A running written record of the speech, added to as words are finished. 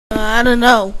I don't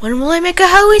know. When will I make a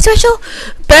Halloween special?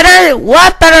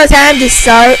 What better time to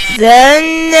start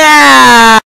than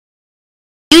now?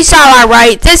 You saw that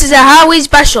right. This is a Halloween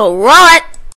special, right?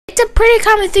 It's a pretty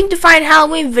common thing to find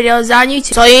Halloween videos on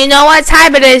YouTube. So you know what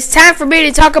time it is. Time for me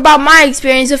to talk about my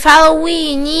experience with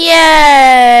Halloween. Yay!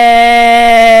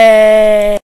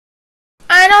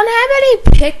 I don't have any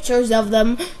pictures of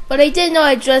them, but I did know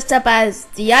I dressed up as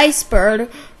the Iceberg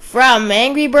from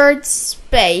Angry Birds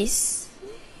Space,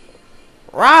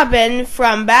 Robin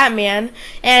from Batman,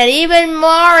 and even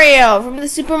Mario from the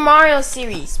Super Mario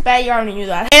series. Bet you already knew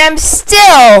that. And I'm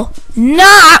still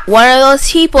not one of those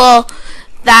people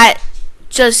that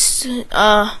just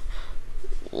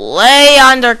lay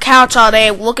on their couch all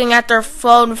day looking at their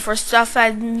phone for stuff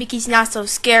that Mickey's not so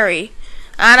scary.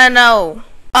 I don't know.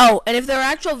 Oh, and if there are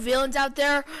actual villains out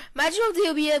there, imagine what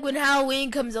they'll be like when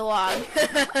Halloween comes along.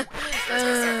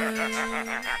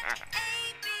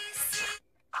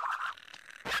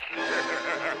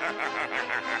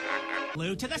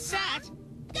 Blue to the set.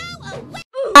 Go away.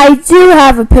 I do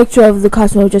have a picture of the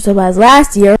costume I dressed up as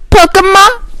last year.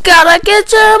 Pokemon, gotta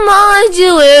get your mind,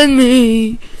 you and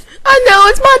me. I know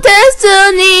it's my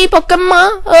destiny,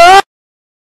 Pokemon. Oh.